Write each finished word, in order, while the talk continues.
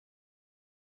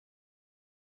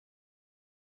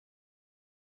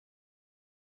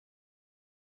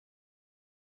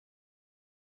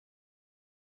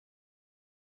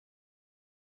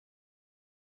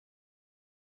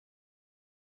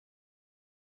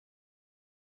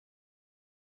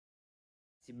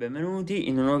Benvenuti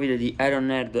in un nuovo video di Iron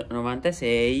Nerd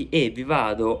 96 e vi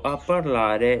vado a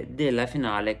parlare della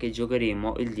finale che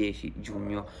giocheremo il 10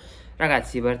 giugno.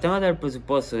 Ragazzi, partiamo dal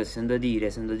presupposto che sento dire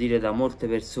da molte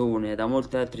persone, da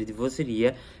molte altre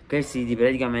tifoserie, che il City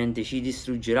praticamente ci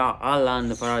distruggerà.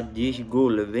 Haaland farà 10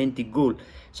 gol, 20 gol,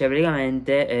 cioè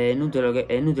praticamente è inutile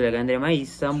che andremo a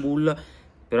Istanbul,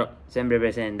 però sempre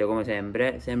presente come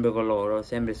sempre, sempre con loro,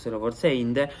 sempre solo forza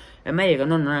Inter. È meglio che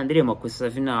non andremo a questa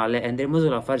finale, andremo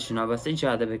solo a farci una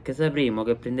passeggiata, perché sapremo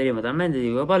che prenderemo talmente di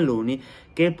quei palloni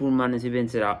che il pullman si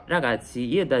penserà: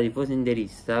 ragazzi, io da tifoso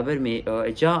interista, per me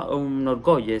è già un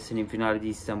orgoglio essere in finale di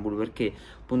Istanbul, perché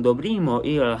punto primo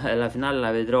io la finale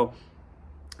la vedrò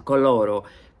con loro.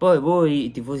 Poi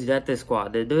voi tifosi di altre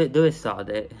squadre dove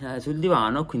state? Sul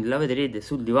divano, quindi la vedrete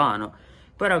sul divano.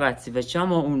 Poi ragazzi,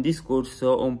 facciamo un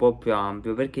discorso un po' più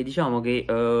ampio, perché diciamo che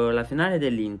la finale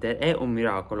dell'Inter è un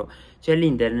miracolo. Cioè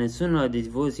l'Inter, nessuno dei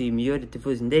tifosi, migliori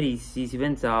tifosi interisti, si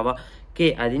pensava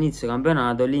che ad inizio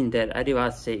campionato l'Inter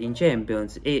arrivasse in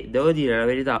Champions, e devo dire la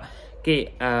verità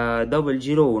che dopo il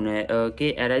girone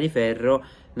che era di ferro,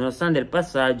 nonostante il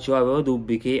passaggio, avevo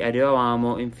dubbi che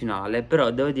arrivavamo in finale.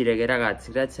 Però devo dire che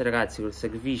ragazzi, grazie ragazzi, col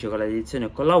sacrificio, con la dedizione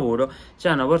e col lavoro, ci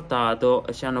hanno portato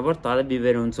a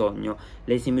vivere un sogno.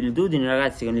 Le similitudini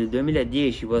ragazzi con il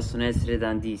 2010 possono essere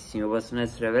tantissime, possono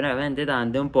essere veramente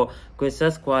tante. Un po' questa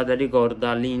squadra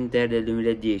ricorda l'Inter del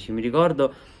 2010. Mi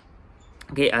ricordo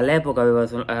che all'epoca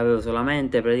avevo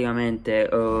solamente praticamente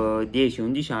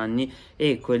 10-11 anni,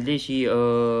 e quel 10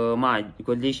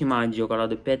 maggio con la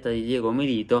doppietta di Diego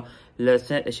Milito,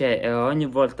 ogni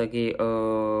volta che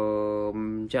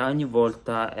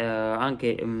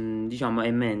anche diciamo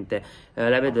in mente,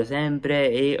 la vedo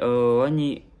sempre, e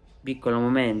ogni piccolo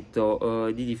momento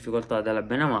di difficoltà della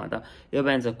benamata io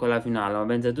penso a quella finale, ma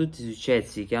penso a tutti i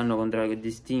successi che hanno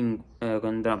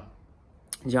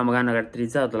diciamo che hanno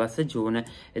caratterizzato la stagione.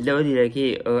 E devo dire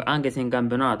che anche se in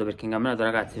campionato, perché in campionato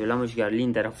ragazzi, parliamoci chiaro,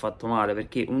 l'Inter ha fatto male,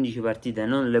 perché 11 partite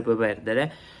non le puoi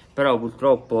perdere. Però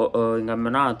purtroppo in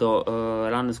campionato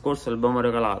l'anno scorso l'abbiamo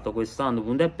regalato, quest'anno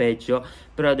punto e peggio.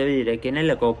 Però devo dire che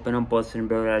nelle coppe non possono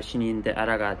imprepararci niente a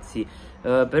ragazzi.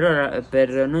 Per ora,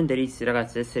 per noi interisti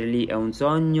ragazzi, essere lì è un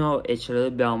sogno e ce lo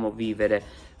dobbiamo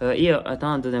vivere. Io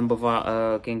tanto tempo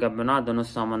fa che in campionato non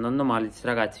stavamo andando male, dissi,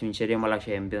 ragazzi, vinceremo la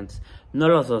Champions. Non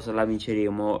lo so se la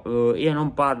vinceremo, io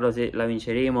non parlo se la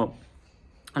vinceremo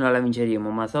o non la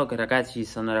vinceremo, ma so che ragazzi ci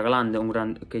stanno regalando un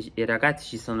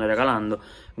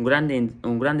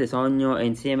grande sogno, e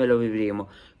insieme lo vivremo.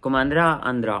 Come andrà,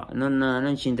 andrà,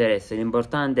 non ci interessa.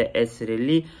 L'importante è essere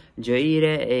lì,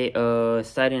 gioire e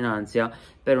stare in ansia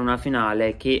per una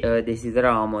finale che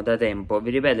desideravamo da tempo. Vi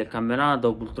ripeto, il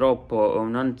campionato purtroppo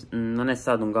non è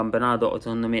stato un campionato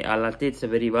secondo me all'altezza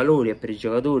per i valori e per i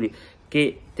giocatori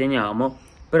che teniamo.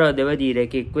 Però devo dire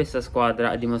che questa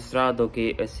squadra ha dimostrato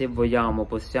che se vogliamo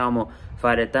possiamo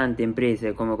fare tante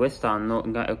imprese come quest'anno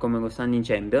in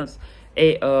Champions.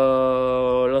 E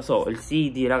lo so, il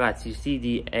City ragazzi, il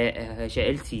City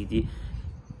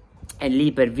è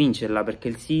lì per vincerla, perché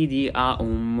il City ha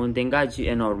un monte ingaggi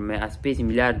enorme, ha speso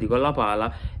miliardi con la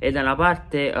pala, e da una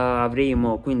parte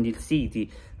avremo quindi il City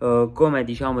come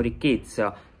diciamo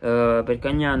ricchezza, perché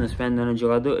ogni anno spendono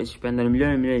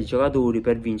milioni e milioni di giocatori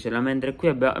per vincerla, mentre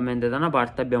da una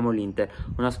parte abbiamo l'Inter,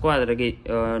 una squadra che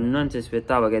non si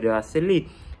aspettava che arrivasse lì.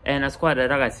 È una squadra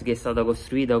ragazzi che è stata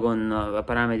costruita con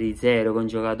parametri zero, con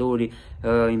giocatori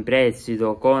in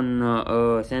prestito,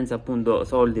 senza appunto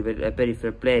soldi per il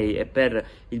fair play e per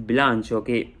il bilancio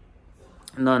che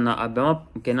non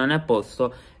è a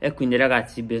posto. E quindi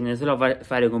ragazzi bisogna solo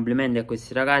fare complimenti a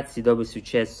questi ragazzi dopo il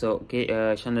successo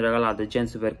che ci hanno regalato già in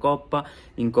Supercoppa,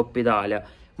 in Coppa Italia.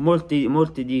 Molti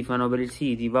tifano per il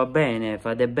City, va bene,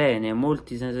 fate bene.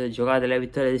 Molti, se giocate la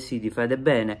vittoria del City, fate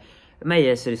bene. È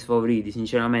meglio essere sfavoriti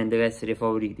sinceramente che essere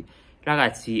favoriti.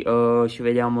 Ragazzi, ci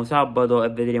vediamo sabato e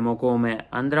vedremo come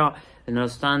andrà.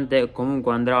 Nonostante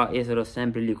comunque andrà, io sarò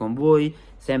sempre lì con voi,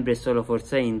 sempre e solo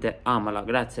forza Inter. Amala.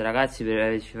 Grazie ragazzi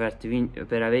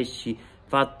per averci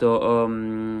fatto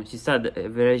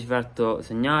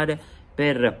sognare,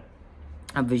 per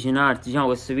avvicinarci. Diciamo,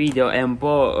 questo video è un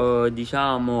po'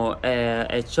 diciamo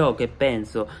è ciò che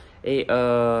penso e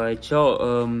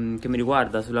ciò che mi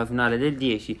riguarda sulla finale del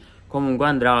 10. Comunque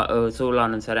andrà, Sola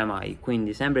non sarà mai,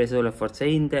 quindi sempre solo e forza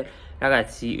Inter.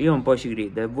 Ragazzi, io un po' ci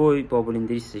credo, e voi popoli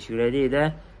interisti ci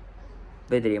credete?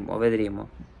 Vedremo.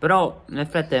 Però nel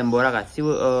frattempo ragazzi,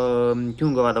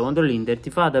 chiunque vada contro l'Inter,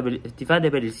 tifate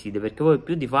per il City, perché voi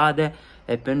più tifate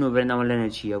e per noi prendiamo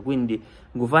l'energia. Quindi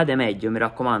gufate meglio, mi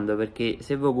raccomando, perché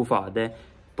se voi gufate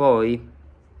poi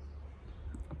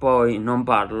non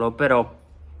parlo, però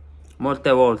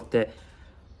molte volte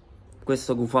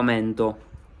questo gufamento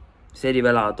si è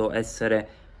rivelato essere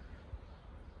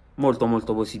molto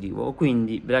positivo,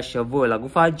 quindi vi lascio a voi la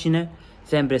gufaggine.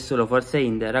 Sempre e solo Forza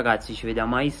Inter, ragazzi, ci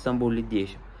vediamo a Istanbul il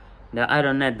 10. Da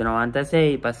Iron Nerd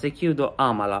 96, passo e chiudo.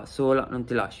 Amala, Sola, non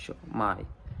ti lascio mai.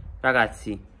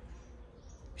 Ragazzi,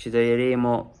 ci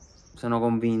toglieremo, sono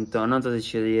convinto, non so se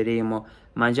ci toglieremo,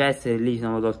 ma già essere lì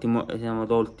siamo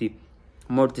tolti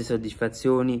molte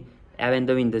soddisfazioni, e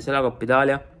avendo vinto sia la Coppa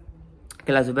Italia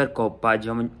che la Supercoppa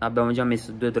abbiamo già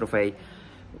messo 2 trofei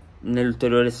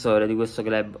nell'ulteriore storia di questo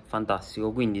club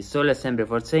fantastico. Quindi solo e sempre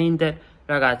Forza Inter,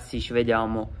 ragazzi, ci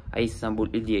vediamo a Istanbul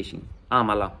il 10.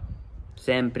 Amala,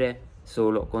 sempre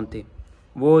solo con te.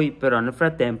 Voi però nel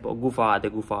frattempo gufate.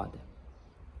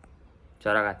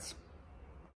 Ciao ragazzi.